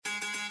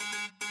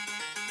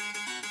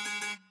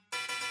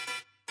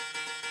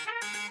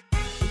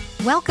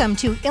Welcome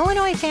to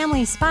Illinois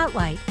Family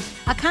Spotlight,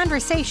 a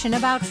conversation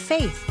about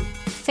faith,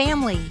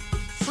 family,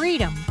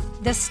 freedom,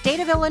 the state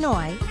of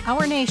Illinois,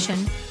 our nation,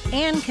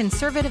 and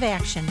conservative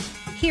action.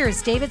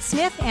 Here's David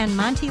Smith and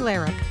Monty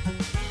Larrick.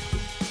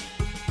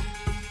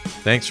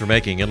 Thanks for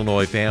making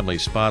Illinois Family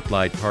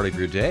Spotlight part of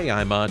your day.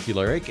 I'm Monty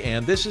Larrick,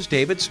 and this is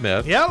David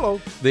Smith. Hello.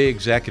 The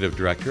Executive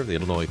Director of the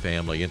Illinois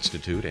Family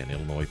Institute and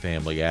Illinois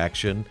Family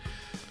Action.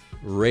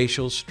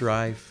 Racial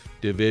strife,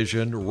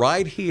 division,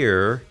 right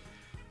here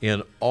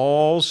in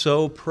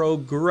also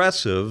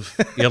progressive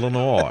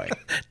Illinois.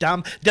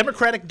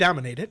 Democratic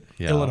dominated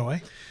Illinois.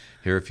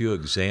 Here are a few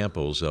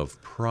examples of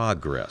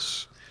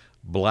progress.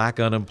 Black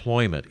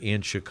unemployment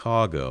in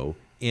Chicago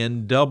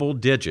in double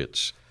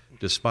digits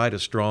despite a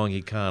strong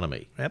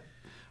economy. Yep.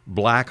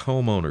 Black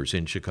homeowners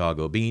in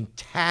Chicago being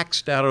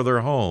taxed out of their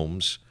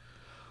homes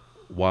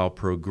while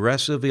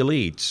progressive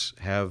elites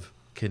have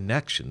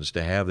connections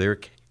to have their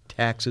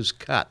taxes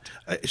cut.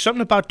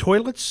 Something about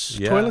toilets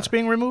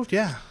being removed?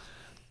 Yeah.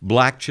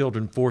 Black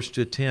children forced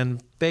to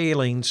attend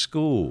failing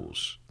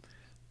schools.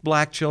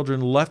 Black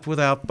children left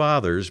without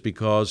fathers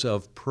because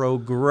of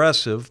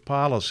progressive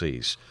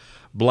policies.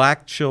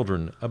 Black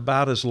children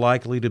about as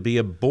likely to be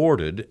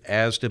aborted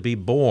as to be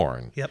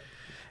born. Yep.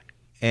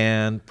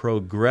 And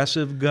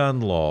progressive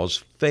gun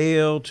laws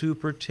fail to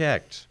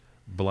protect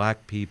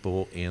black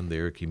people in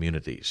their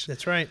communities.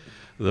 That's right.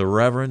 The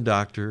Reverend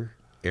Dr.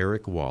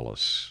 Eric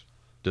Wallace.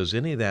 Does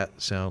any of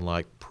that sound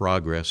like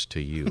progress to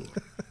you?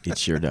 It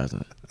sure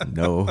doesn't.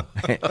 No,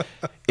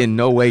 in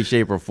no way,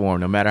 shape, or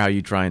form, no matter how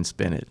you try and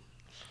spin it.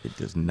 It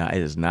does not.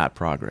 It is not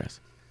progress.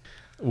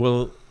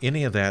 Will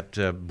any of that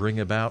bring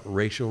about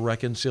racial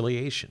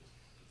reconciliation?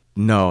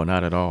 No,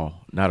 not at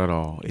all. Not at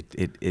all.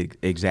 It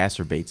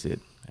exacerbates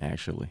it,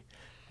 actually.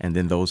 And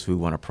then those who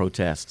want to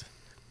protest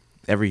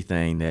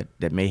everything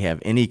that may have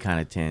any kind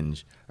of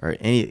tinge or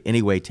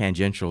any way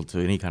tangential to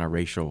any kind of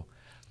racial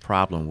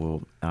problem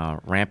will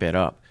ramp it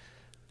up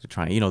to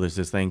try. There's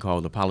this thing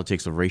called the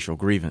politics of racial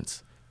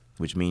grievance,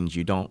 which means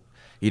you don't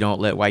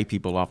let white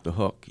people off the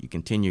hook. You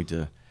continue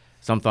to.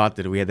 Some thought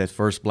that we had that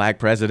first black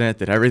president,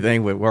 that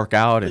everything would work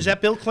out. Is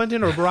that Bill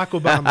Clinton or Barack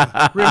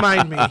Obama?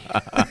 Remind me.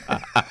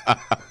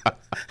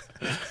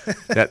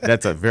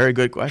 That's a very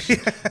good question.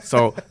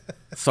 So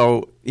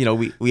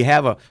we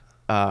have a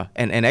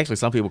and actually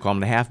some people call him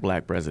the half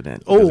black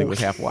president because he was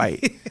half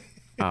white.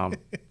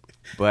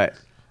 But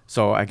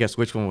so I guess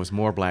which one was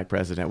more black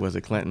president? Was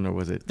it Clinton or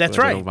was it? That's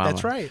right. Obama?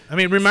 That's right. I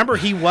mean, remember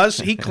he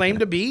claimed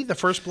to be the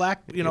first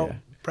black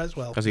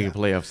president. Because he could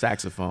play a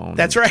saxophone.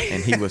 That's right.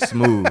 And he was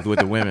smooth with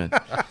the women.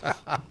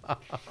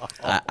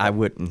 I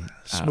wouldn't.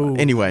 Smooth.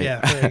 Anyway,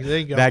 there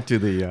you go. Back to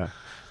the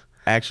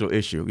actual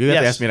issue. You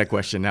have to ask me that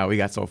question now. We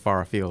got so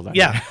far afield.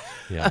 Yeah.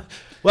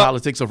 Well,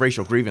 politics of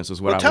racial grievance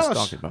is what I was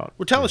talking about.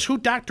 Well, tell us who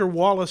Dr.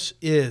 Wallace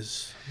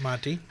is,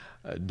 Monty.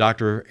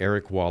 Dr.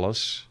 Eric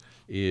Wallace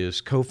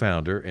is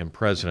co-founder and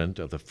president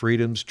of the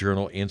Freedom's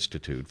Journal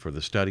Institute for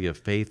the Study of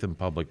Faith and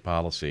Public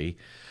Policy.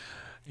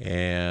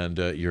 And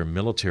you're a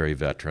military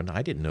veteran.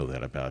 I didn't know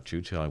that about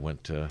you till I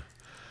went and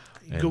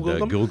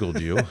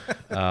Googled you.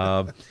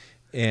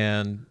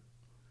 And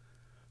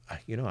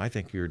I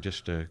think you're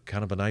just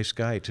kind of a nice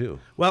guy, too.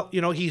 Well,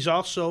 he's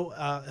also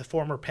a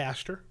former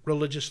pastor,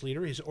 religious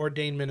leader. He's an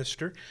ordained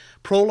minister,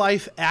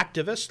 pro-life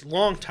activist,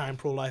 longtime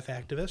pro-life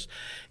activist,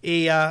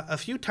 a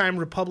few-time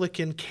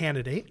Republican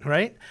candidate,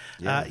 right?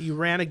 Yeah. You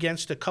ran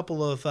against a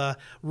couple of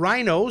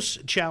rhinos,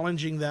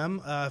 challenging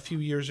them a few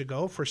years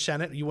ago for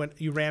Senate.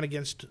 You ran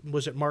against,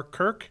 was it Mark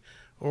Kirk?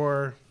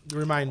 Or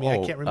remind me,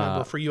 I can't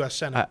remember, for U.S.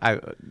 Senate.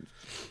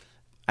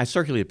 I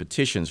circulated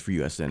petitions for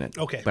U.S. Senate,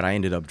 but I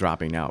ended up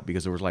dropping out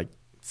because there was like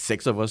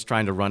 6 of us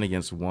trying to run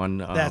against one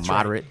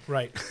moderate,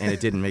 right? And it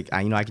didn't make.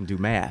 I can do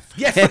math.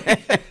 Yes,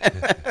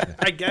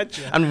 I got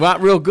you. I'm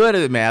not real good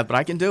at math, but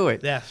I can do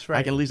it. That's right.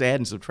 I can at least add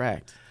and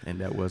subtract,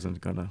 and that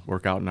wasn't going to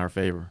work out in our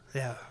favor.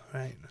 Yeah,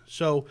 right.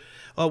 So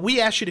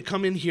we asked you to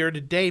come in here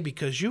today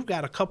because you've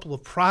got a couple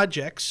of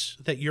projects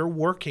that you're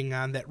working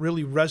on that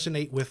really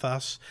resonate with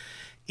us,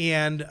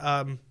 and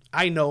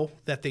I know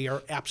that they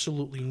are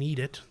absolutely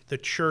needed. The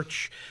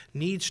church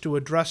needs to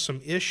address some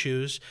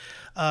issues.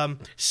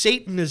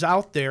 Satan is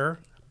out there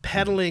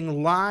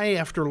peddling lie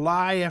after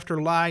lie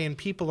after lie, and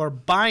people are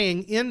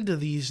buying into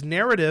these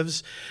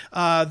narratives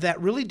that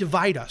really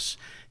divide us.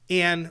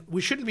 And we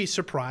shouldn't be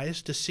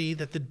surprised to see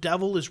that the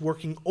devil is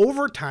working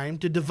overtime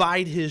to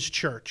divide his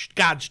church,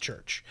 God's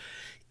church.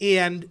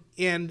 And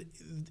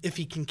if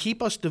he can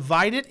keep us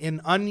divided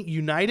and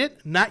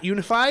ununited, not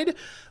unified,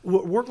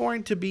 we're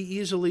going to be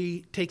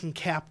easily taken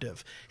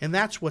captive. And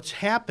that's what's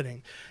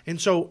happening. And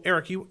so,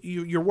 Eric,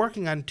 you're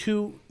working on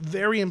 2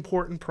 very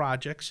important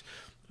projects.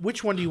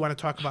 Which one do you want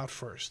to talk about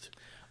first?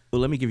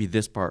 Well, let me give you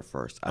this part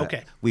first.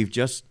 Okay. We've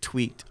just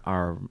tweaked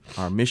our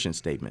mission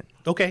statement.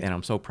 Okay. And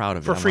I'm so proud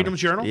of it. For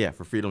Freedom's Journal? Yeah,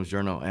 for Freedom's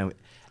Journal.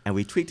 And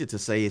we tweaked it to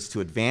say it's to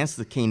advance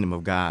the kingdom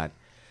of God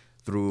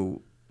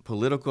through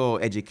political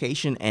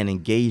education and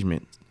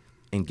engagement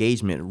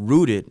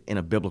rooted in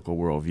a biblical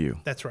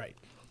worldview. That's right.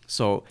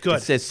 So Good.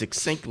 it says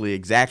succinctly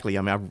exactly.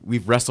 I mean,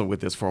 we've wrestled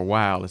with this for a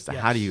while as to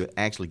how do you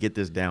actually get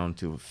this down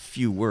to a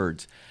few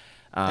words.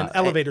 An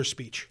elevator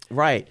speech.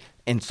 Right.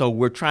 And so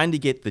we're trying to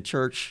get the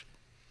church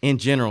in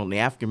general, and the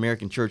African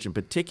American church in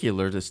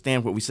particular, to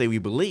stand what we say we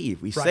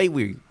believe. We say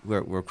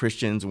we're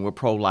Christians and we're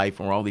pro-life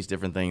and we're all these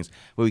different things,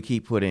 but we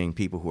keep putting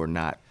people who are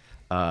not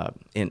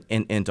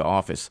into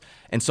office.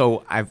 And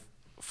so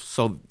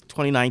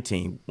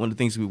 2019, one of the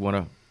things we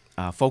want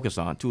to focus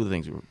on, two of the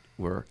things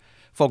we're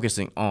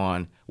focusing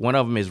on, one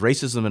of them is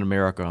racism in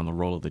America and the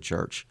role of the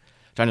church.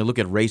 Trying to look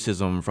at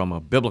racism from a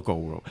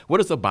biblical world. What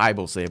does the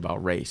Bible say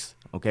about race?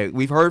 Okay,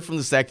 we've heard from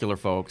the secular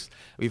folks.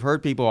 We've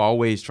heard people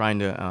always trying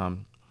to,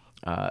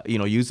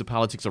 use the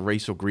politics of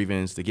racial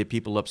grievance to get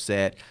people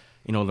upset,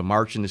 to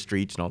march in the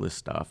streets and all this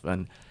stuff.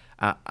 And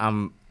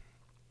I'm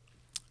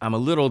a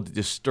little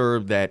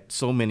disturbed that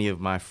so many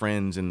of my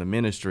friends in the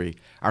ministry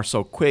are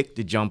so quick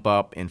to jump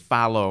up and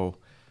follow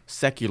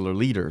secular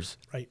leaders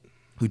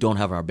who don't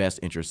have our best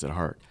interests at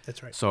heart.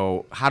 That's right.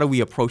 So how do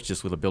we approach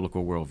this with a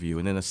biblical worldview?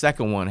 And then the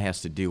second one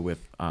has to do with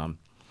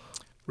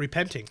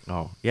repenting.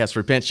 Oh, yes,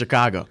 Repent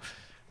Chicago.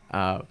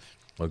 Well,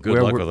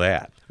 good luck with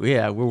that.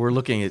 Yeah, where we're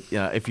looking at,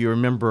 if you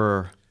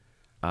remember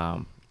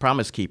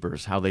Promise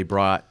Keepers, how they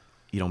brought,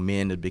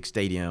 men to big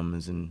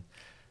stadiums, and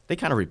they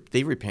kind of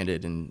they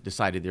repented and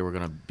decided they were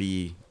going to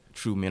be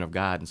true men of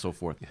God and so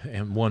forth.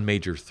 And one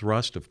major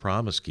thrust of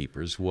Promise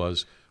Keepers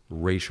was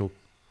racial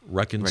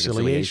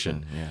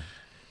reconciliation. Yeah.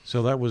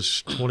 So that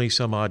was 20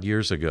 some odd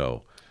years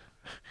ago.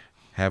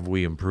 Have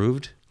we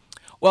improved?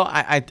 Well,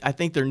 I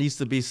think there needs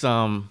to be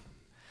some.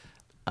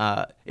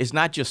 It's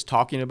not just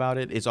talking about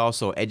it, it's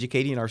also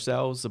educating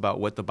ourselves about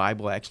what the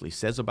Bible actually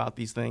says about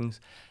these things,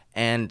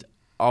 and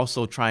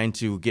also trying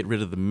to get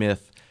rid of the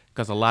myth,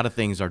 because a lot of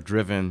things are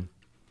driven.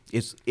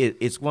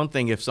 It's one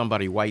thing if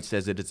somebody white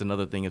says it, it's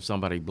another thing if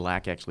somebody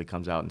black actually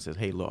comes out and says,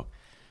 hey, look,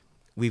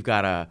 we've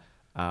got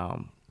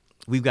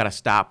to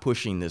stop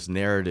pushing this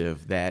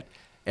narrative that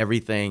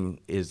everything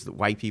is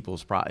white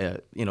people's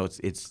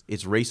it's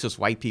racist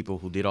white people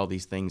who did all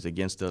these things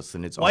against us,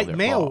 and it's all their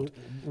fault.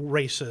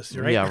 Racist,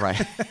 right? Yeah, right.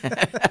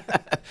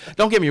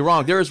 Don't get me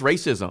wrong, there is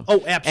racism.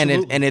 Oh,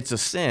 absolutely. And it's a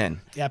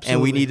sin. Absolutely.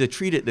 And we need to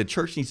treat it, the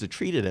church needs to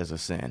treat it as a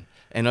sin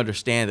and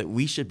understand that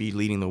we should be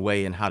leading the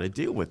way in how to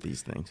deal with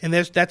these things. And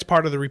that's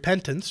part of the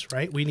repentance,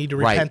 right? We need to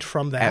repent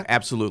from that.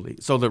 Absolutely.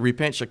 So the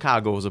Repent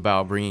Chicago is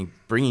about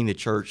bringing the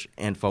church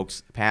and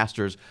folks,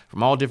 pastors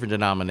from all different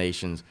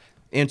denominations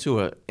into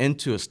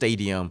a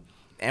stadium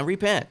and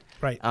repent.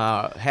 Right.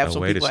 Have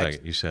some wait a people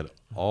second. You said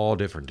all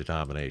different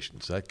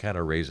denominations. That kind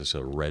of raises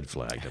a red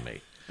flag to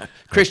me.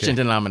 Christian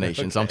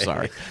denominations. I'm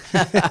sorry.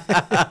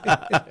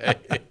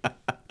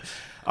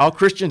 All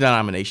Christian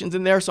denominations,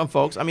 and there are some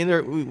folks. I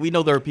mean, we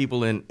know there are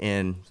people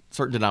in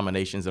certain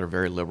denominations that are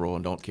very liberal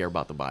and don't care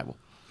about the Bible,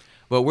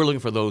 but we're looking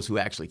for those who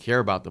actually care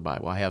about the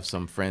Bible. I have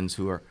some friends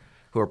who are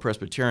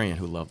Presbyterian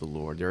who love the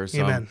Lord. There are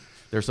some. Amen.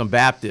 There's some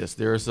Baptists.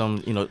 There are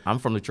some. I'm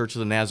from the Church of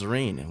the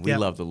Nazarene, and we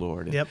love the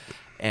Lord. Yep.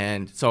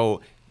 And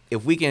so,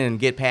 if we can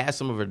get past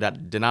some of our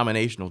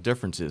denominational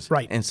differences,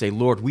 and say,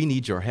 Lord, we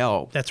need your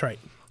help. That's right.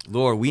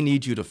 Lord, we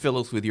need you to fill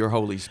us with your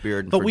Holy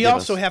Spirit. And but we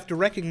also us. have to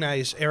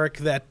recognize, Eric,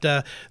 that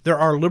there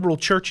are liberal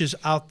churches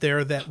out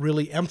there that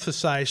really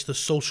emphasize the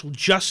social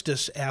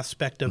justice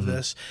aspect of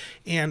this.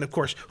 And, of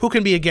course, who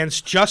can be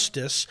against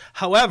justice?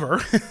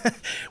 However,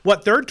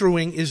 what they're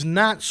doing is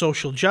not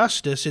social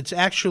justice. It's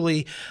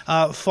actually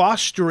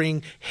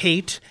fostering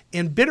hate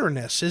and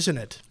bitterness, isn't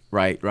it?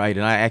 Right.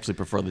 And I actually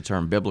prefer the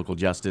term biblical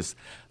justice.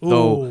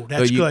 Oh,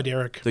 that's good,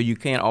 Eric. So you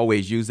can't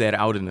always use that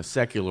out in the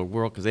secular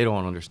world because they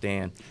don't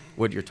understand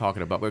what you're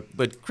talking about.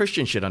 But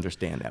Christians should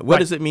understand that. What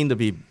does it mean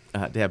to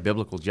have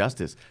biblical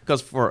justice?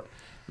 Because for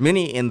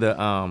many in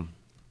the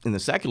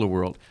secular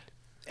world,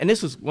 and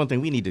this is one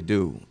thing we need to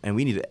do, and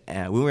we need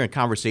to when we're in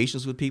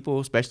conversations with people,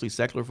 especially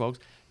secular folks,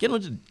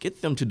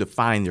 get them to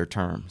define their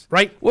terms.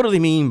 Right. What do they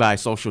mean by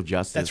social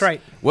justice? That's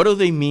right. What do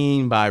they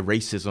mean by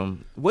racism?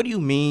 What do you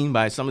mean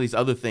by some of these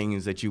other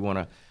things that you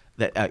want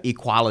to,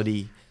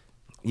 equality,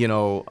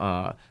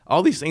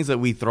 all these things that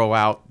we throw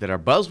out that are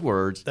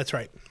buzzwords. That's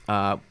right.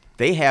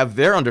 They have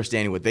their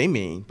understanding what they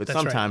mean, but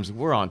sometimes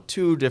we're on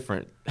two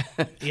different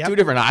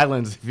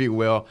islands, if you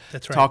will,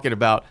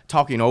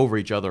 talking over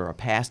each other or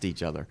past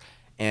each other.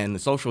 And the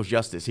social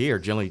justice here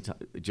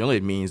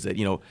generally means that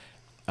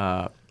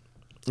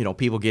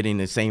people getting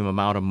the same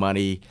amount of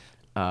money,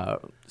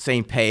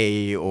 same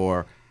pay,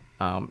 or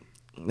at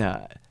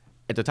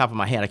the top of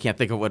my head I can't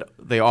think of what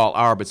they all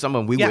are, but some of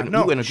them we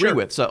wouldn't agree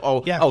with.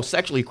 So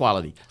sexual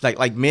equality,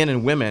 like men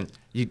and women,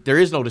 there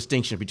is no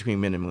distinction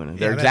between men and women.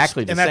 They're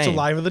exactly the same. And that's a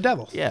lie of the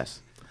devil. Yes.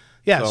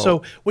 Yeah,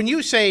 so when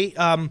you say,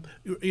 a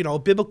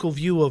biblical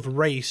view of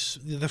race,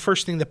 the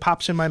first thing that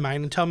pops in my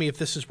mind, and tell me if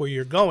this is where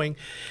you're going,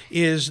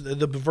 is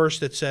the verse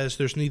that says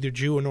there's neither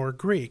Jew nor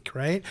Greek,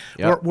 right?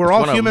 Yep. We're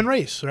all human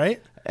race,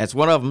 right? That's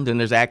one of them. Then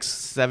there's Acts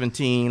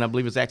 17, I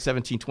believe it's Acts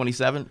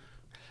 17:27,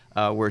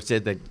 where it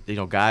said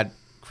that, God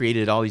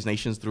created all these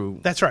nations through.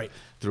 That's right.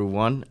 Through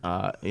one.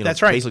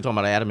 That's right. Basically talking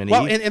about Adam and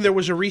Well, Eve. and there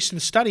was a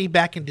recent study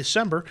back in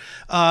December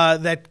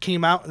that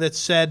came out that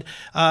said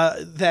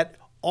that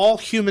all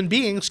human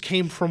beings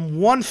came from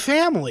one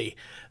family,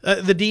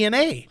 the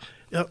DNA.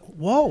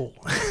 Whoa.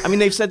 I mean,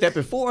 they've said that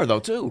before, though,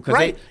 too, because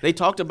Right. they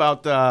talked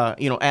about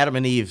Adam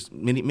and Eve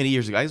many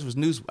years ago. I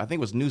think it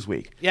was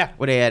Newsweek. Yeah.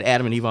 Where they had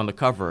Adam and Eve on the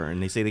cover,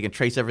 and they say they can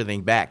trace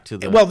everything back to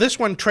the. Well, this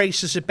one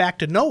traces it back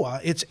to Noah.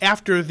 It's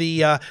after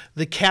the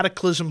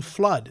cataclysm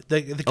flood,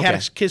 the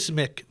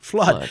cataclysmic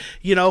flood.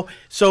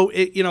 So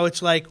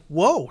it's like,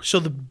 whoa. So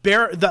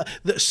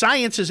the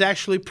science is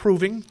actually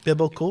proving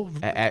biblical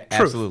truth.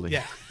 Absolutely.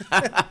 Yeah.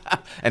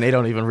 And they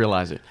don't even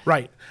realize it.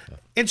 Right.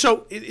 And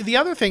so the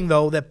other thing,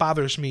 though, that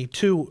bothers me,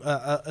 too,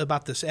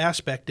 about this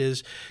aspect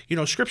is,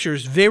 Scripture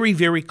is very,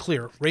 very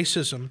clear.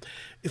 Racism,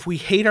 if we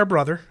hate our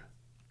brother,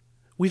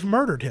 we've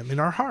murdered him in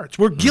our hearts.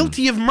 We're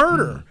guilty of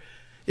murder.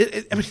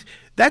 I mean,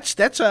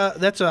 that's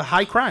a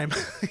high crime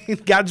in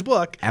God's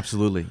book.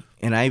 Absolutely.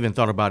 And I even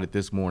thought about it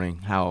this morning,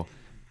 how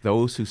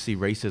those who see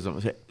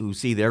racism, who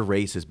see their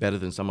race as better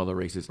than some other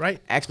races, Right.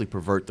 actually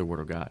pervert the Word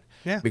of God.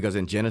 Yeah. Because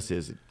in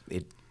Genesis,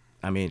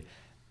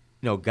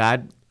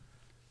 God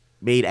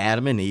made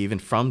Adam and Eve, and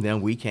from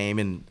them we came,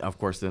 and of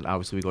course then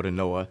obviously we go to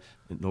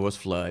Noah's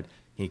flood.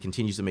 He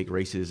continues to make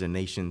races and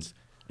nations.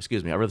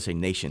 Excuse me, I'd rather say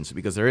nations,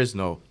 because there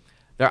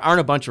aren't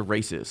a bunch of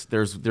races.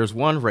 There's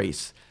one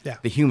race,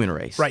 the human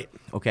race. Right.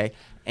 Okay?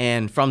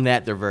 And from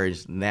that there are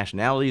various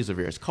nationalities, there are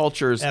various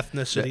cultures.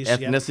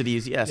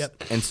 Ethnicities. Yes.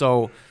 Yep. And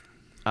so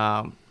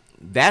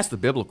that's the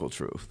biblical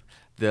truth.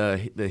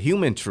 The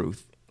human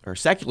truth, or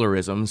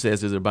secularism,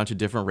 says there's a bunch of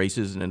different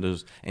races, and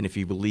if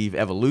you believe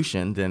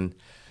evolution, then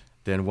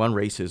one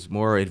race is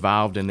more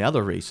evolved than the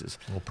other races.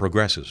 Well,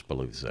 progressives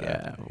believe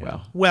that. Yeah,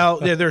 Well,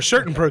 there are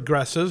certain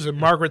progressives, and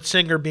Margaret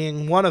Sanger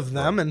being one of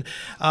them, and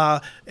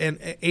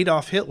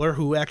Adolf Hitler,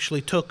 who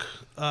actually took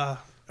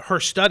her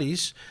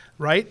studies,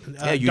 right?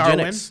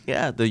 Eugenics. Darwin.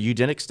 Yeah, the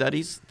eugenic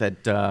studies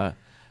that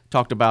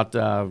talked about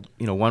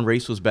one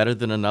race was better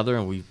than another,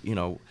 and we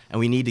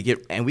need to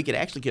we could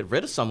actually get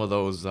rid of some of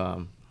those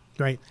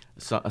Right.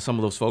 some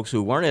of those folks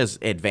who weren't as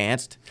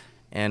advanced,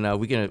 and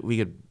we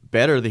could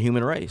better the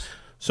human race.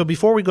 So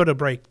before we go to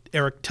break,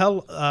 Eric,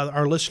 tell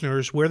our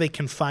listeners where they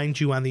can find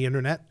you on the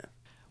internet.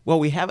 Well,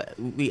 we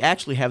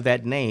actually have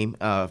that name,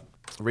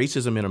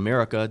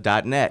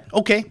 racisminamerica.net.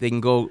 Okay. They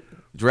can go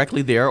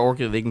directly there, or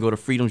they can go to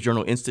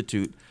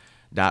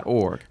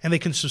freedomsjournalinstitute.org. And they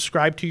can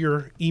subscribe to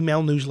your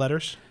email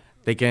newsletters?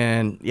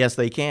 Yes,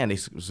 they can. They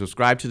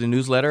subscribe to the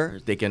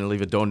newsletter. They can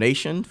leave a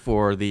donation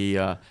for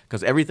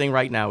because everything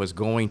right now is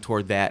going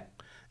toward that.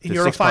 And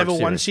you're a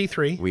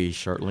 501c3. We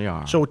certainly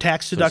are. So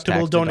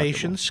tax-deductible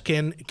donations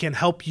can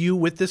help you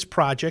with this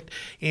project.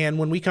 And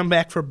when we come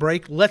back for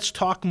break, let's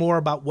talk more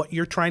about what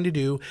you're trying to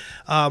do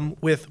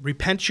with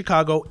Repent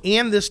Chicago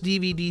and this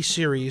DVD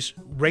series,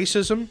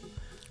 Racism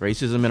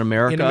in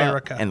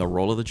America, and the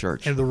Role of the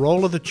Church. And the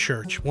Role of the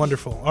Church.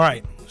 Wonderful. All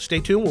right. Stay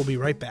tuned. We'll be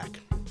right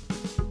back.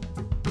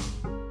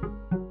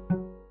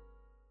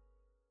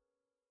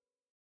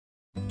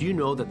 Do you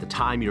know that the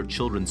time your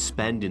children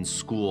spend in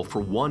school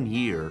for 1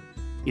 year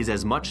is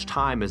as much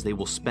time as they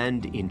will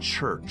spend in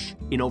church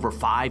in over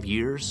 5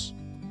 years?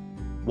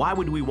 Why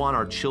would we want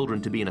our children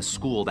to be in a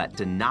school that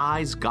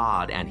denies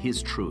God and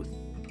His truth?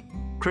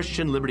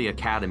 Christian Liberty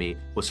Academy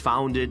was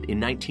founded in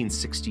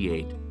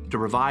 1968 to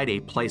provide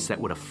a place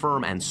that would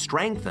affirm and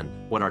strengthen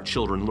what our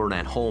children learn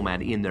at home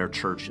and in their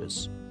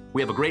churches.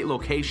 We have a great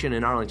location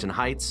in Arlington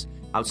Heights,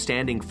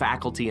 outstanding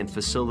faculty and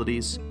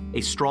facilities,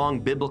 a strong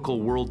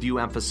biblical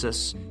worldview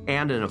emphasis,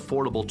 and an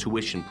affordable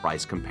tuition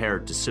price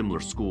compared to similar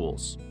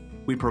schools.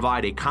 We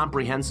provide a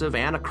comprehensive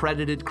and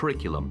accredited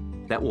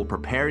curriculum that will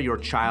prepare your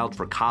child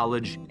for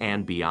college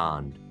and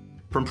beyond.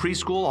 From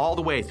preschool all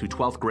the way through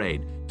 12th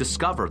grade,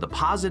 discover the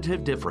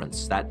positive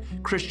difference that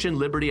Christian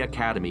Liberty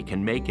Academy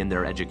can make in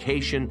their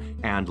education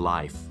and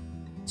life.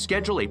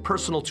 Schedule a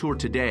personal tour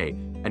today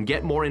and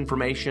get more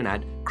information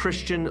at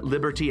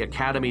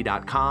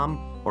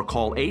ChristianLibertyAcademy.com or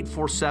call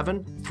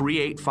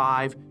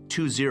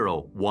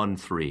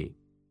 847-385-2013.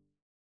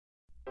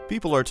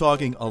 People are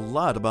talking a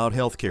lot about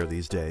healthcare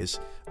these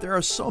days. There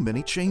are so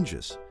many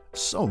changes,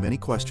 so many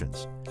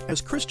questions.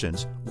 As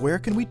Christians, where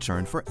can we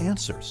turn for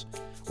answers?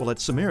 Well, at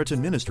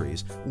Samaritan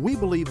Ministries, we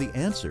believe the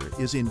answer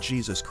is in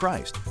Jesus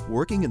Christ,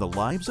 working in the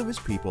lives of His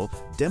people,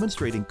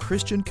 demonstrating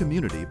Christian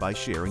community by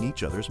sharing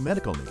each other's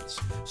medical needs,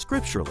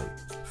 scripturally,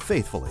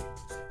 faithfully.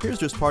 Here's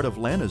just part of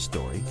Lana's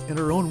story in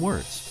her own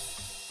words.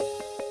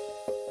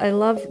 I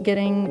love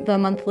getting the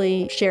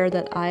monthly share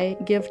that I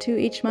give to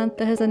each month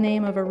that has the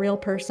name of a real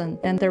person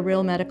and their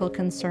real medical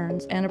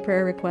concerns and a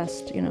prayer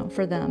request,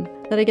 for them.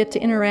 That I get to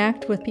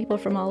interact with people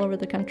from all over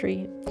the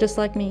country, just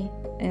like me,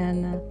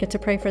 and get to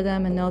pray for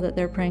them and know that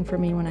they're praying for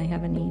me when I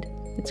have a need.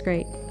 It's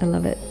great. I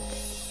love it.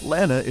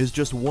 Lana is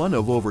just one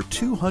of over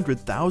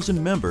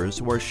 200,000 members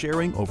who are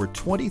sharing over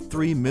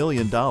 $23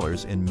 million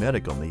in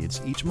medical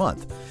needs each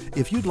month.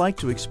 If you'd like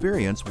to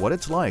experience what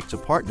it's like to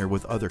partner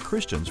with other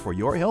Christians for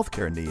your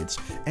healthcare needs,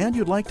 and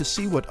you'd like to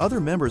see what other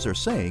members are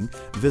saying,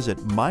 visit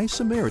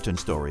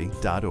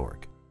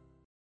mysamaritanstory.org.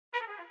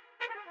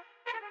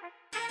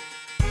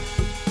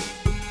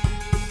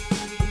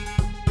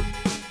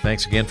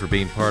 Thanks again for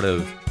being part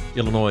of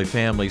Illinois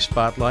Family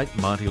Spotlight.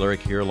 Monty Lyric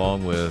here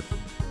along with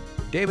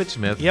David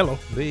Smith, Yellow,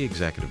 the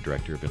Executive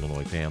Director of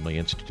Illinois Family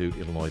Institute,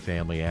 Illinois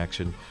Family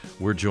Action.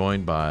 We're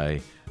joined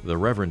by the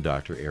Reverend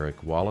Dr.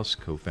 Eric Wallace,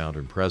 co-founder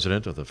and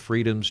president of the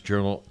Freedom's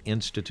Journal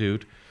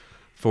Institute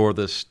for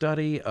the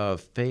Study of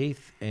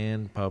Faith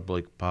and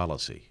Public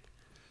Policy.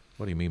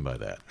 What do you mean by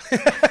that?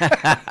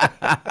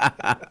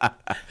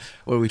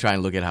 Well, we try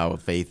and look at how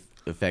faith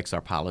affects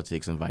our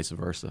politics and vice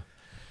versa.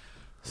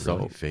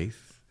 Really?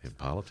 Faith and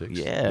politics?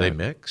 Yeah. They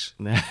mix?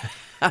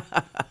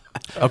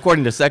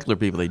 According to secular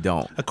people, they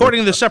don't.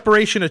 According to the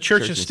separation of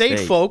church and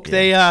state folk,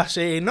 they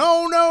say,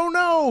 no, no,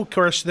 no. Of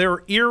course,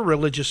 their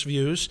irreligious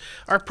views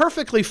are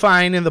perfectly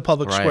fine in the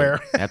public square.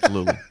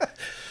 Absolutely.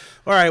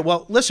 All right,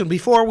 well, listen,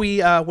 before we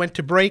went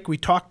to break, we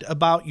talked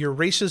about your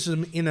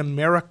Racism in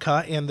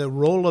America and the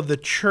role of the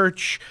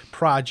church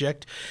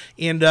project.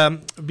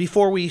 And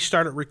before we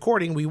started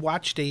recording, we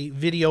watched a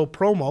video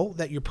promo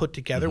that you put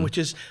together, which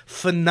is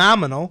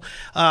phenomenal.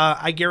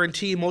 I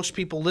guarantee most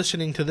people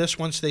listening to this,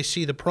 once they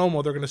see the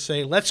promo, they're going to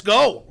say, let's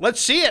go,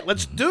 let's see it,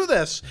 let's do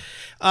this.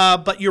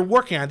 But you're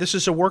working on it. This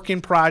is a work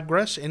in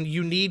progress, and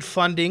you need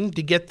funding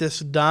to get this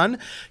done.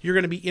 You're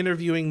going to be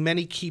interviewing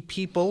many key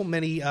people,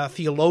 many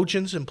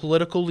theologians and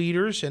political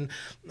leaders, and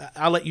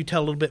I'll let you tell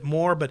a little bit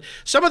more. But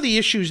some of the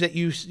issues that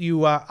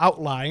you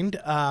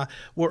outlined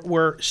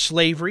were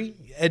slavery,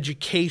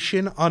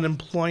 education,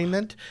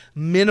 unemployment,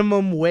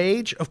 minimum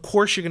wage. Of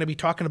course, you're going to be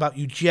talking about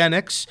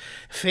eugenics,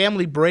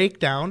 family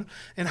breakdown,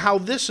 and how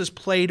this has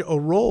played a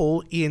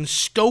role in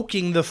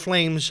stoking the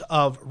flames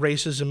of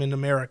racism in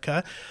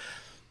America.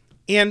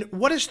 And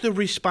what is the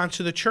response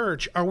of the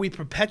church? Are we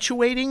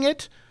perpetuating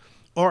it,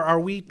 or are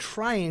we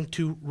trying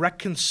to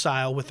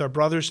reconcile with our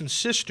brothers and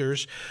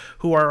sisters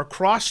who are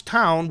across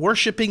town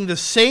worshiping the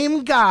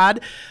same God,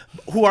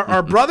 who are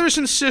our brothers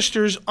and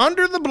sisters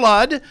under the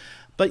blood,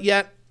 but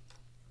yet,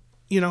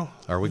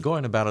 Are we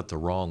going about it the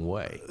wrong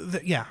way?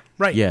 Yeah,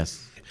 right.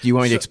 Yes. Do you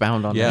want me to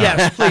expound on that?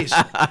 Yes, please.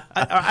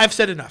 I've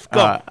said enough.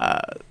 Go.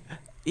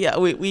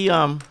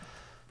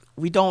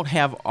 We don't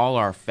have all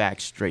our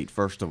facts straight,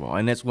 first of all,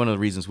 and that's one of the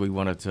reasons we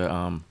wanted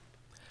to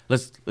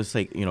let's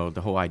take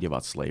the whole idea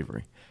about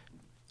slavery.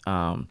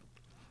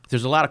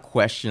 There's a lot of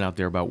question out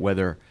there about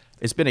whether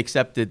it's been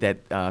accepted that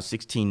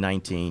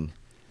 1619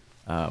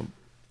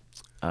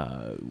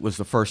 was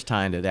the first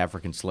time that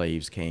African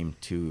slaves came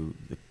to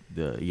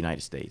the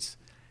United States,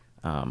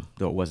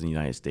 though it wasn't the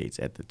United States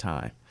at the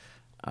time.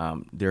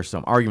 There's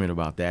some argument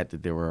about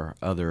that there were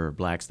other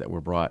blacks that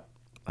were brought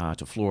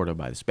to Florida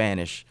by the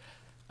Spanish,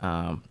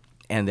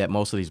 and that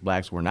most of these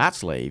blacks were not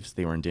slaves,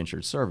 they were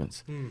indentured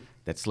servants,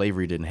 that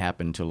slavery didn't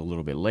happen until a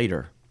little bit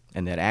later,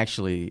 and that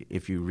actually,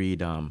 if you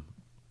read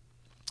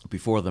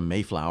Before the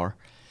Mayflower,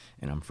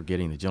 and I'm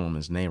forgetting the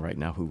gentleman's name right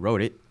now who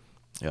wrote it,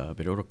 but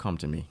it'll come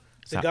to me.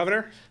 The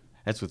governor?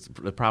 That's what's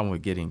the problem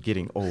with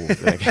getting old.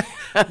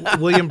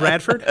 William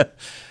Bradford?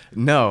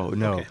 No.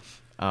 Okay.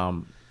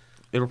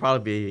 It'll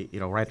probably be,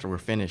 right after we're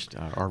finished,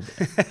 or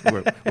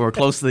we're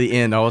close to the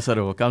end. All of a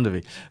sudden, it will come to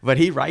me. But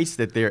he writes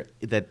that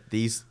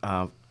these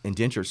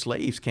indentured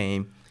slaves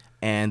came,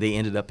 and they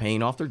ended up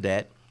paying off their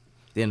debt.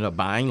 They ended up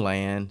buying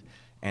land,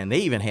 and they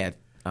even had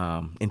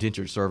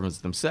indentured servants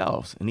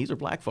themselves. And these are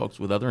black folks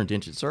with other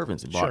indentured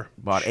servants. They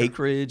bought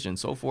acreage and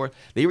so forth.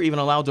 They were even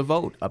allowed to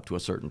vote up to a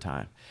certain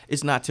time.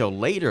 It's not till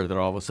later that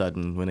all of a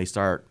sudden, when they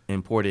start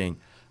importing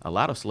a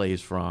lot of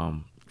slaves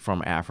from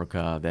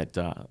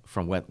Africa,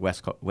 from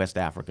West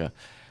Africa,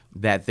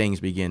 that things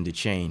begin to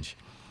change.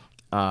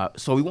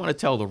 So we want to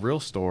tell the real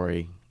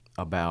story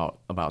about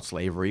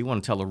slavery. We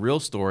want to tell a real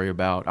story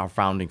about our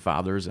founding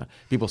fathers.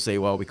 People say,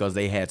 well, because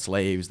they had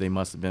slaves, they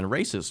must have been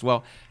racist.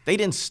 Well, they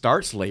didn't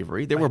start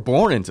slavery. They were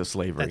born into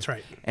slavery. That's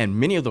right. And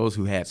many of those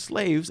who had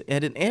slaves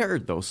had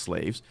inherited those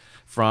slaves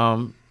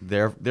from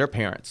their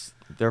parents,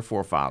 their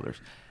forefathers.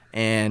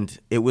 And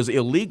it was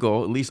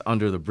illegal, at least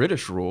under the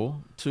British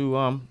rule,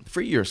 to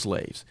free your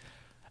slaves.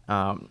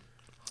 And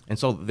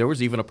so there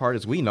was even a part,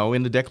 as we know,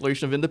 in the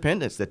Declaration of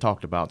Independence that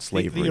talked about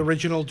slavery. The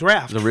original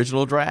draft. The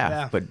original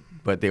draft. Yeah.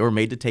 But they were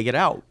made to take it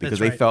out because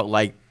That's they felt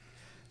like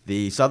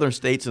the southern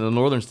states and the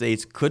northern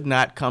states could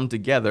not come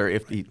together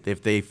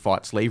if they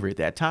fought slavery at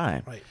that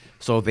time. Right.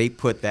 So they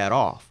put that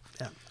off.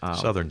 Yeah.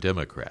 Southern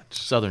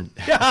Democrats. Southern.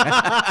 Right.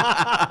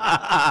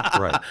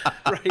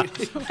 Right.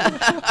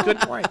 Good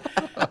point.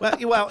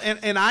 Well,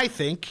 and I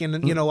think,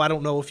 and I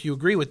don't know if you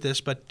agree with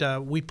this, but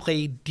we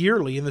paid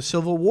dearly in the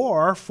Civil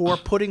War for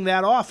putting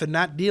that off and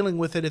not dealing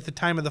with it at the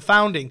time of the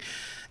founding.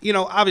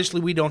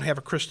 Obviously we don't have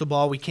a crystal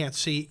ball. We can't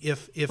see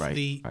if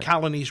the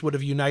colonies would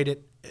have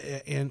united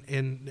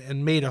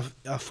and made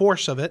a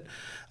force of it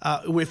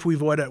if we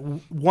would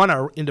have won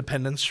our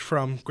independence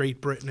from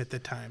Great Britain at the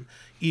time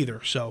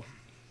either. So,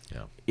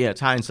 yeah,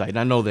 it's hindsight. And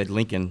I know that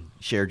Lincoln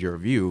shared your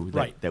view that,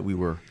 Right. that we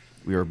were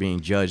being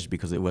judged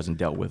because it wasn't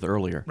dealt with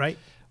earlier. right.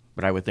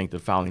 But I would think the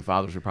founding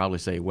fathers would probably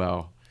say,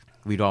 well,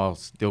 we'd all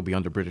still be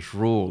under British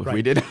rule if we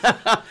Right. did.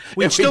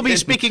 We'd still be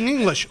speaking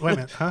English. Wait a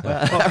minute, huh?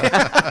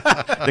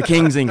 the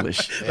King's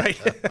English. Right.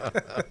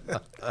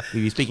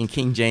 We'd be speaking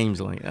King James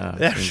English.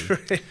 That's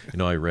right.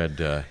 I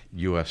read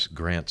U.S.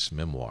 Grant's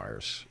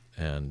memoirs,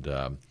 and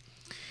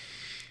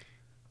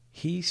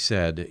he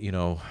said,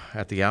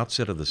 at the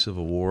outset of the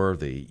Civil War,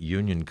 the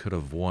Union could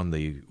have won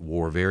the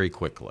war very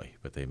quickly,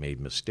 but they made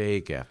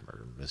mistake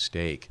after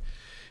mistake.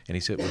 And he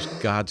said it was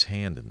God's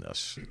hand in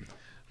this,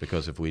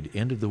 because if we'd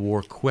ended the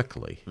war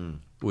quickly,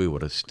 we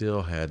would have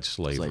still had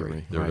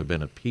slavery. There would have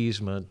been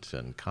appeasement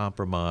and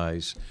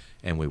compromise,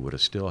 and we would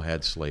have still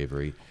had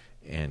slavery,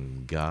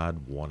 and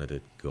God wanted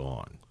it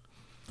gone.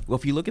 Well,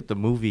 if you look at the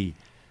movie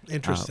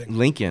Interesting.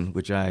 Lincoln,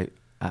 which I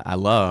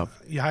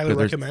love. You highly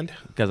recommend?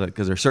 Because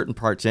there are certain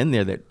parts in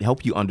there that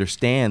help you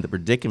understand the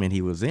predicament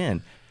he was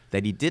in,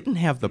 that he didn't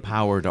have the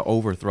power to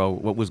overthrow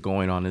what was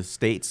going on in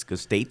states,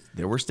 because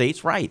there were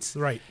states' rights.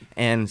 Right.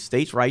 And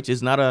states' rights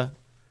is not a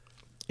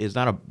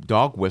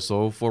dog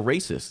whistle for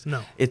racists.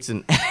 No. It's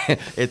an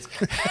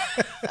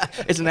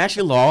it's an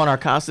actual law in our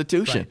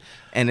Constitution.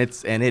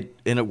 Right. And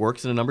it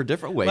works in a number of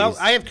different ways. Well,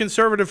 I have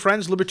conservative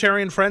friends,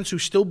 libertarian friends, who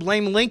still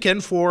blame Lincoln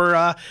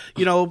for,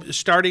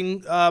 starting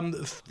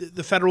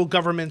the federal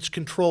government's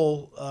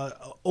control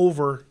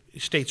over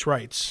states'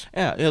 rights.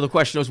 Yeah, the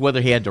question was whether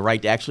he had the right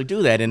to actually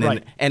do that. And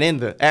Right. in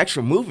the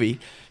actual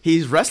movie,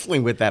 he's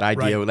wrestling with that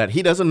idea Right. that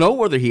he doesn't know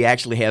whether he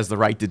actually has the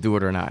right to do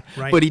it or not.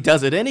 Right. But he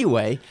does it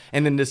anyway,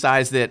 and then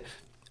decides that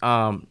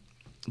and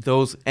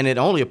it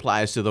only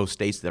applies to those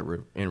states that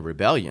were in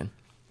rebellion.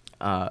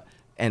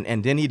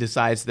 And then he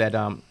decides that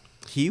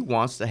he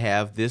wants to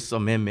have this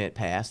amendment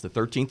passed, the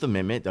 13th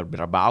Amendment, that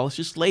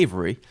abolishes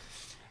slavery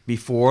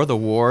before the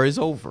war is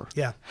over.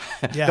 Yeah.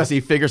 Because he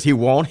figures he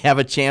won't have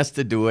a chance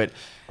to do it,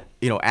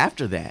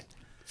 after that.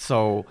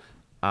 So,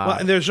 Well,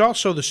 and there's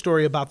also the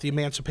story about the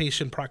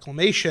Emancipation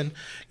Proclamation.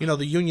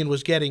 The Union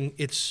was getting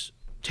its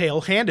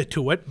tail handed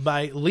to it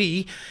by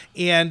Lee,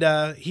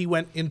 and he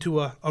went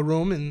into a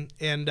room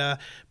and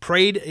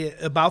prayed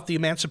about the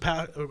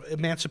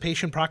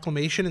Emancipation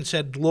Proclamation and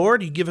said,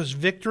 "Lord, you give us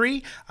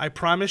victory. I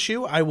promise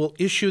you, I will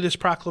issue this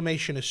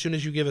proclamation as soon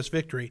as you give us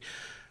victory."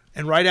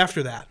 And right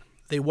after that,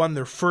 they won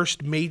their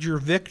first major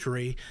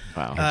victory.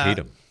 Wow.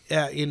 Antietam.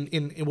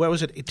 In what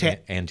was it?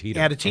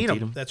 Antietam.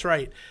 Antietam. That's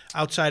right,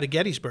 outside of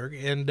Gettysburg,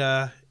 and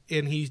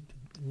he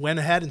went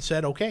ahead and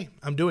said, "Okay,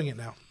 I'm doing it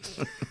now."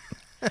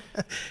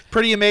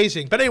 Pretty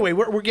amazing. But anyway,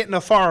 we're getting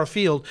far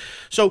afield.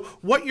 So,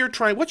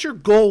 what's your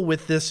goal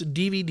with this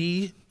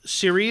DVD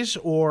series,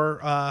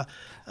 or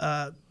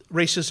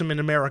Racism in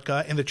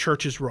America and the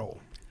Church's Role?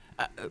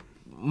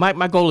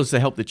 my goal is to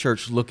help the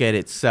church look at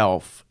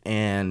itself,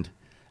 and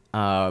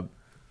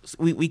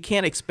we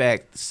can't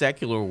expect the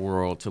secular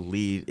world to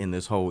lead in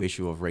this whole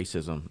issue of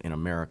racism in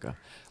America,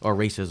 or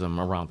racism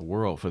around the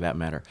world for that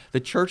matter. The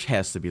church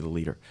has to be the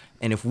leader.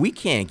 And if we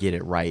can't get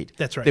it right,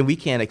 That's right. then we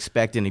can't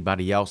expect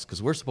anybody else,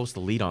 because we're supposed to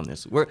lead on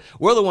this. We're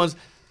the ones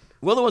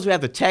who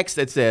have the text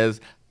that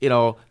says,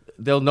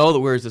 they'll know that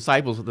we're his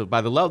disciples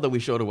by the love that we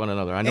show to one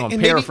another. I know I'm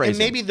paraphrasing.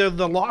 Maybe the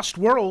lost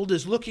world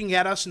is looking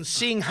at us and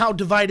seeing how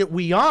divided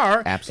we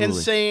are. Absolutely.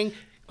 And saying,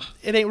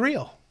 it ain't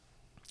real.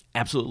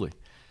 Absolutely.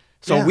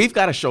 So Yeah. we've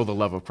got to show the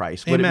love of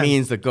Christ, what Amen. it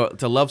means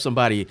to love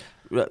somebody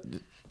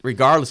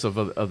regardless of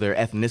their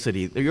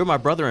ethnicity. You're my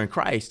brother in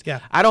Christ.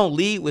 Yeah. I don't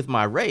lead with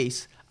my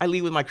race. I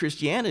lead with my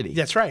Christianity.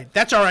 That's right.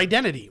 That's our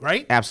identity,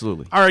 right?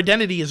 Absolutely. Our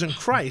identity is in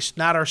Christ,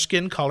 not our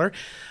skin color.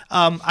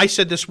 I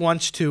said this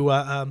once to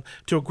a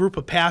group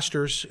of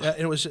pastors.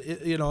 It was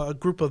a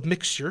group of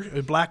mixture,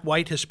 black,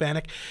 white,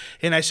 Hispanic,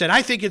 and I said,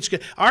 I think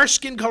our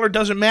skin color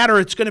doesn't matter.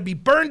 It's going to be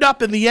burned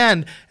up in the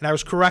end. And I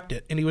was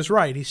corrected, and he was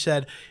right. He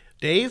said,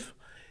 Dave,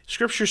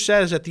 Scripture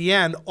says at the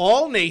end,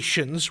 all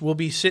nations will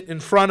be sitting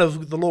in front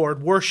of the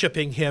Lord,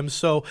 worshiping Him.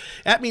 So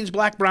that means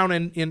black, brown,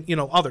 and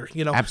other.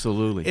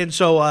 Absolutely. And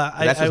so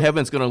That's what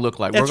heaven's going to look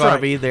like. We're That's going right.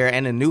 to be there,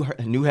 and a new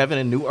heaven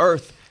and new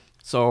earth.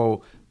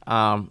 So,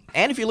 and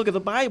if you look at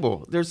the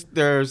Bible, there's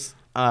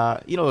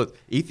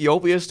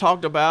Ethiopia is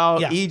talked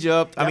about, Yeah.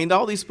 Egypt. Yep. I mean,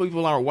 all these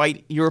people aren't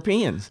white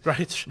Europeans.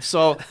 Right.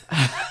 So,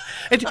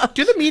 And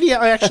do the media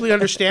actually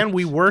understand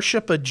we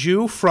worship a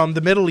Jew from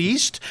the Middle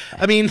East?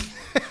 I mean,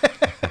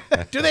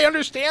 do they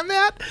understand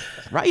that?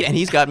 right, and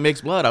he's got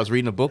mixed blood. I was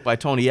reading a book by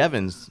Tony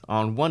Evans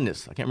on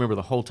oneness. I can't remember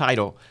the whole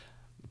title,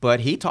 but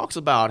he talks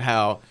about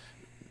how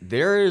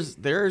there's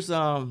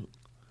how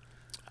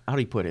do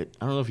you put it?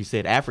 I don't know if he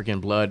said African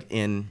blood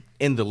in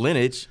the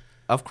lineage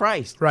of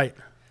Christ. Right.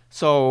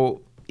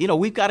 So,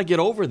 we've got to get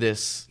over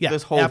this Yeah,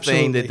 whole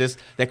absolutely. thing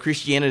that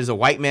Christianity is a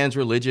white man's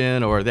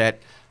religion, or that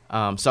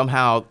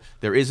somehow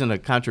there isn't a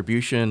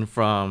contribution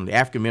from the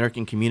African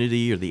American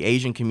community or the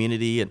Asian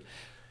community. And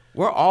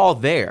We're all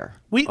there.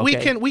 We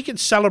can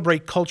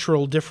celebrate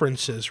cultural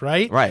differences,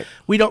 right? Right.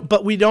 We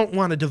don't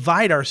want to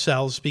divide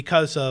ourselves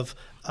because of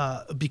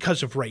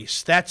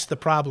race. That's the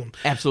problem.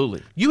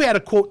 Absolutely. You had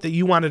a quote that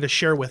you wanted to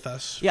share with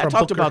us. Yeah, I from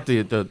talked Booker. about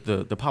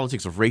the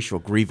politics of racial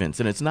grievance,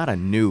 and it's not a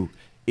new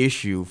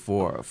issue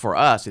for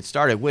us. It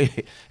started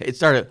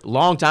a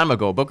long time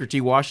ago. Booker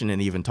T.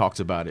 Washington even talks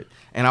about it,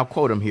 and I'll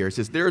quote him here. It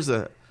says, "There's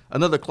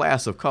another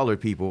class of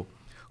colored people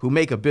who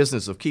make a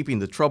business of keeping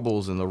the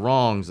troubles and the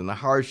wrongs and the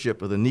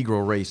hardship of the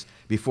Negro race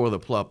before the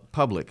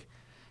public.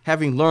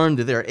 Having learned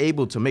that they're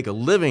able to make a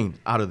living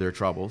out of their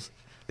troubles,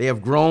 they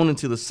have grown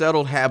into the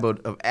settled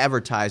habit of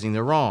advertising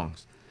their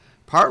wrongs,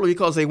 partly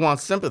because they want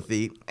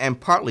sympathy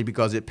and partly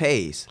because it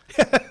pays.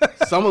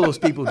 Some of those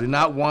people do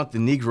not want the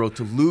Negro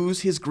to lose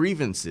his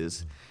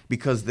grievances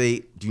because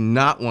they do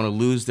not want to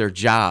lose their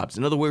jobs.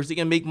 In other words, they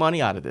can make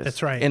money out of this."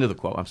 That's right. End of the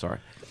quote. I'm sorry.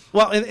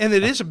 Well, and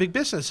it is a big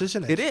business,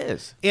 isn't it? It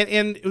is.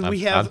 And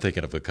I'm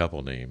thinking of a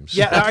couple names.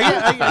 Yeah,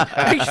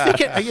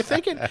 are you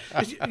thinking?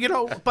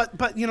 But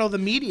the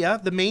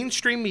media, the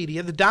mainstream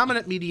media, the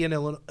dominant media in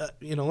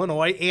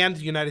Illinois and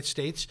the United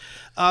States,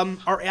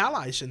 are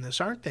allies in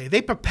this, aren't they?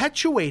 They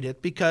perpetuate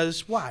it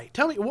because why?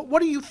 Tell me,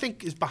 what do you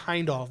think is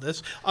behind all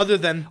this, other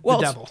than the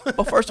devil?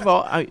 Well, first of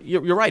all,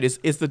 you're right.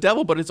 It's the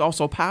devil, but it's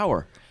also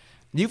power.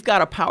 You've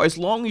got a power as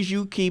long as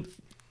you keep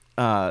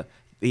the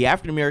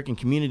African American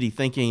community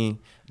thinking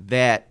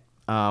that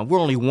we're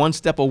only one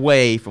step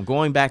away from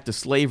going back to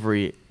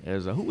slavery.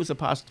 Who was a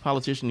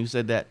politician who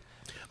said that?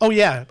 Oh,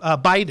 yeah,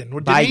 Biden.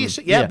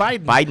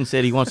 Biden. Biden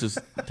said he wants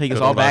to take us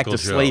all back to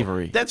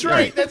slavery. That's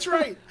right. That's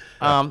right.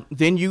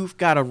 Then you've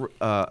got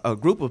a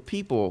group of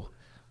people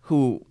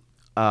who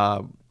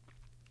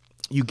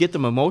you get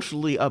them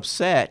emotionally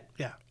upset.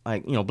 Yeah.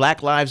 Like,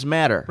 Black Lives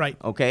Matter. Right.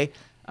 Okay.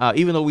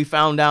 Even though we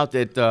found out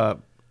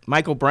that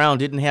Michael Brown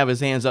didn't have his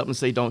hands up and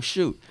say, "Don't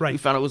shoot." Right. We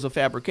found it was a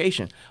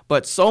fabrication.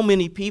 But so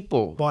many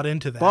people bought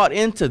into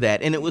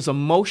that. And it was an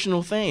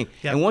emotional thing.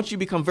 Yep. And once you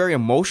become very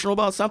emotional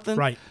about something,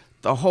 right,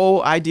 the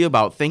whole idea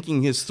about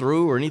thinking this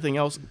through or anything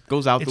else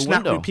goes out the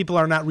window. People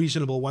are not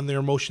reasonable when their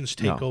emotions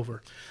take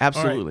over.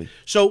 Absolutely.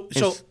 Right.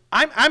 So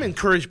I'm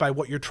encouraged by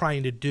what you're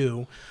trying to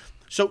do.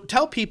 So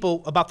tell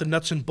people about the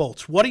nuts and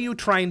bolts. What are you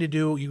trying to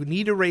do? You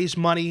need to raise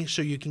money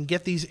so you can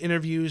get these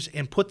interviews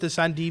and put this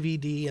on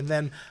DVD and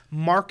then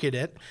market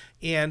it.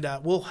 And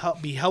we'll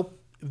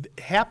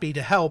happy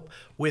to help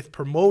with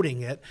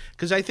promoting it,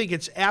 because I think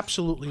it's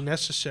absolutely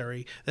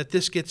necessary that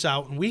this gets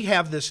out. And we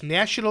have this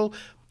national,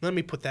 let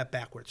me put that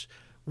backwards.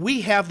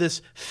 We have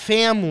this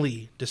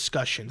family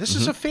discussion. This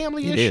is a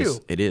family issue.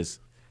 It is.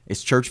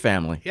 It's church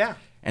family. Yeah.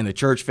 And the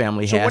church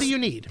family what do you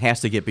need?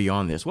 Has to get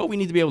beyond this. Well, we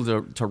need to be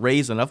able to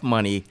raise enough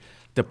money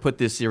to put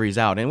this series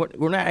out. And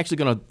we're not actually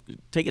going to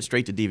take it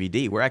straight to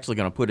DVD. We're actually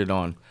going to put it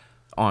on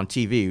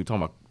TV.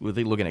 We're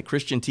looking at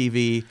Christian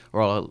TV.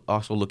 We're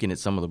also looking at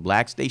some of the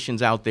black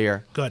stations out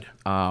there. Good.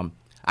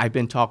 I've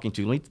been talking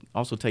to, let me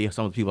also tell you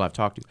some of the people I've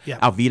talked to. Yeah.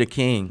 Alveda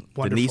King,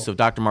 Wonderful. The niece of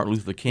Dr. Martin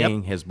Luther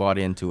King, has bought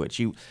into it.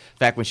 In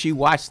fact, when she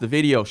watched the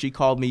video, she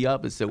called me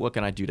up and said, "What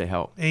can I do to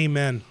help?"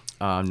 Amen.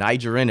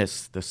 Niger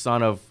Ennis, the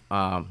son of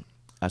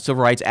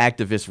civil rights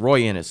activist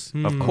Roy Ennis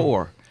of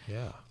CORE.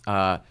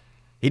 Yeah.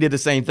 He did the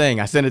same thing.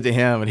 I sent it to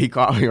him, and he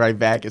called me right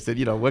back and said,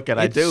 "What can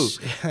I do?"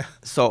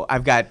 So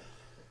I've got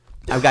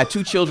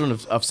two children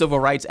of civil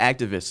rights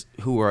activists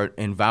who are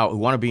involved, who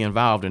want to be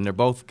involved, and they're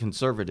both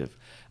conservative.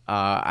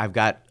 I've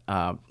got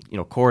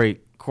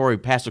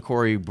Pastor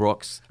Corey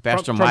Brooks,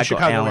 Pastor from Michael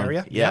Chicago Allen.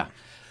 area. Yeah.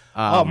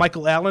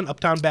 Michael Allen,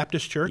 Uptown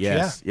Baptist Church.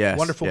 Yes, yeah.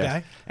 Wonderful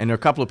guy. And there are a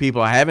couple of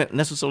people I haven't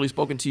necessarily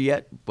spoken to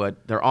yet,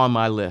 but they're on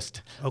my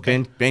list.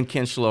 Okay. Ben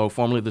Kinchlow,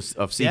 formerly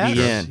of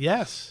CBN.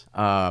 Yes.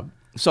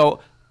 So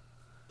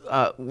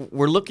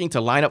we're looking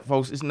to line up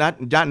folks. It's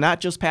not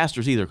just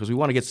pastors either, because we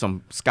want to get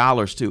some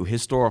scholars too,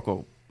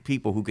 historical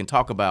people who can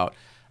talk about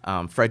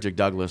Frederick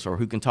Douglass, or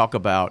who can talk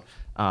about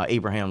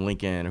Abraham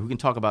Lincoln, or who can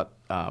talk about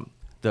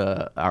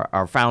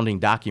our founding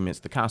documents,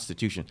 the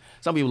Constitution.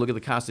 Some people look at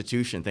the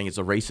Constitution, think it's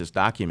a racist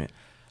document.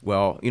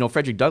 Well,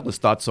 Frederick Douglass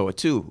thought so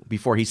too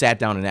before he sat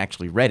down and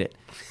actually read it,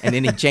 and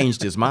then he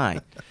changed his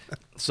mind.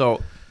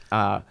 So there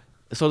are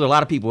a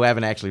lot of people who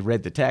haven't actually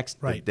read the text,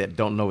 right, that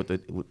don't know what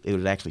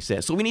it actually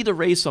says. So we need to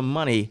raise some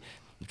money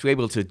to be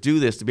able to do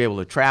this, to be able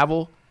to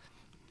travel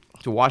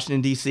to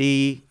Washington,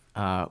 D.C.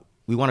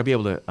 We want to be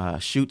able to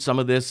shoot some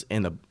of this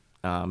in the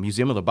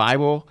Museum of the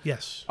Bible.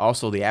 Yes.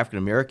 Also the African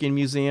American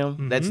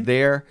Museum that's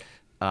there.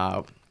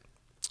 Going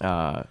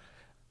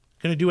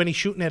to do any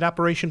shooting at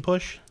Operation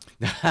Push?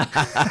 We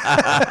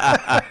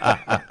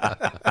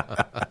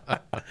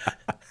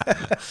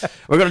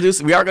are going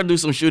to do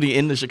some shooting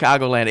in the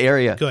Chicagoland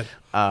area. Good.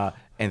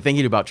 And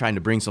thinking about trying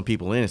to bring some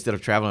people in instead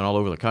of traveling all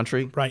over the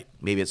country. Right.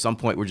 Maybe at some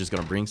point we're just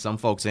going to bring some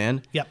folks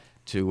in. Yep.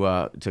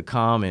 To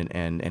come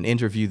and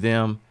interview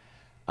them.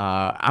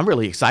 I'm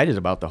really excited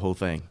about the whole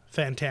thing.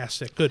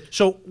 Fantastic. Good.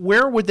 So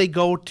where would they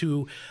go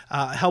to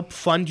help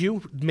fund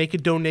you, make a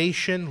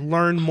donation,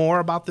 learn more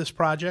about this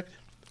project?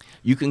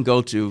 You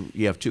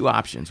have two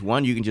options.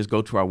 One, you can just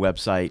go to our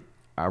website,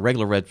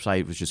 regular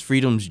website, which is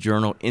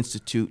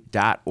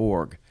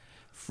freedomsjournalinstitute.org.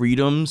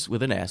 Freedoms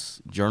with an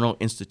S,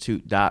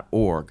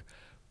 journalinstitute.org.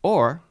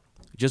 Or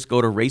just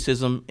go to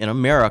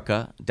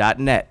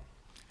racisminamerica.net.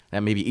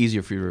 That may be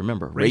easier for you to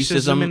remember.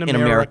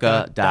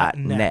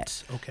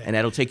 Racisminamerica.net. Okay. And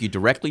that'll take you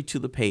directly to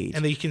the page.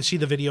 And then you can see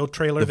the video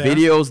trailer The there.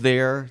 video's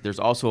there. There's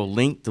also a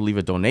link to leave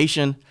a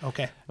donation.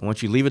 Okay. And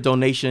once you leave a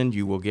donation,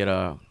 you will get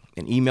an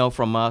email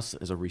from us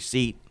as a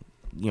receipt,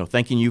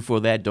 thanking you for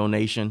that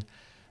donation.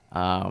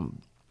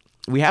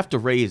 We have to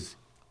raise.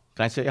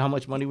 Can I say how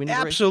much money we need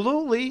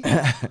Absolutely. to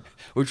raise?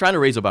 We're trying to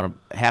raise about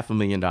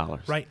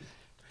 $500,000. Right.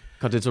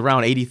 Because it's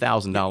around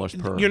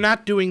 $80,000 per. You're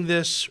not doing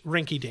this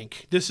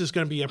rinky-dink. This is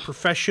going to be a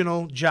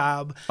professional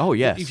job. Oh,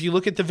 yes. If you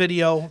look at the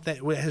video that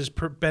has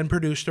been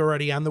produced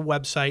already on the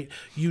website,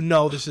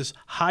 this is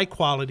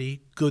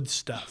high-quality, good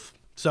stuff.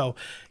 So,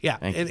 yeah,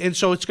 and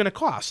so it's going to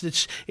cost.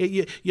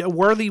 A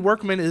worthy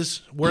workman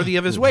is worthy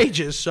of his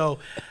wages. So,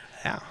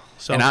 yeah.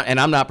 So, and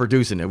I'm not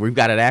producing it. We've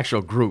got an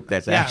actual group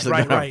that's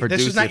actually going to produce it.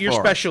 This is not your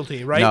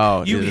specialty, right?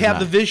 No, you have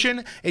the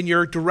vision, and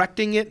you're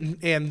directing it,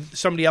 and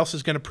somebody else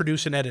is going to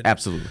produce and edit it.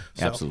 Absolutely.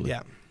 So, Absolutely.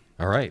 Yeah.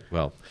 All right.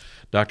 Well,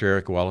 Dr.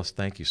 Eric Wallace,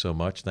 thank you so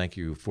much. Thank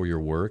you for your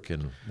work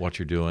and what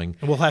you're doing.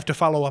 And we'll have to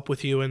follow up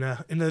with you in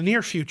the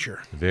near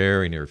future.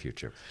 Very near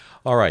future.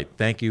 All right.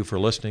 Thank you for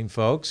listening,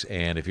 folks.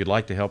 And if you'd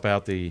like to help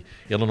out the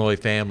Illinois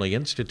Family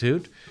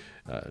Institute,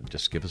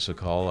 just give us a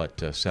call at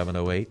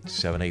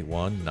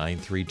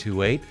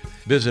 708-781-9328.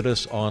 Visit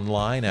us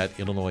online at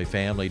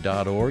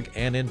illinoisfamily.org.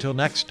 And until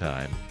next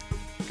time,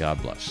 God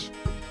bless.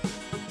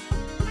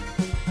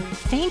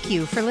 Thank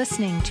you for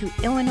listening to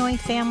Illinois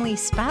Family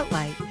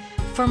Spotlight.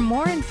 For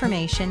more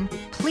information,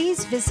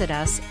 please visit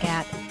us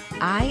at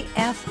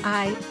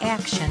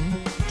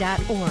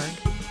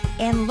ifiaction.org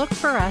and look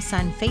for us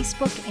on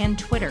Facebook and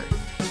Twitter.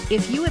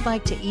 If you would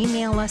like to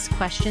email us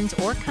questions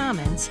or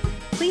comments,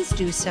 please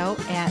do so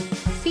at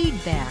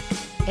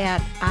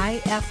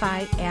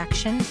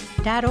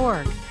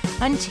feedback@ifiaction.org.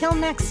 Until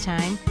next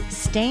time,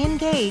 stay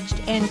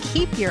engaged and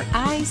keep your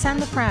eyes on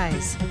the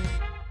prize.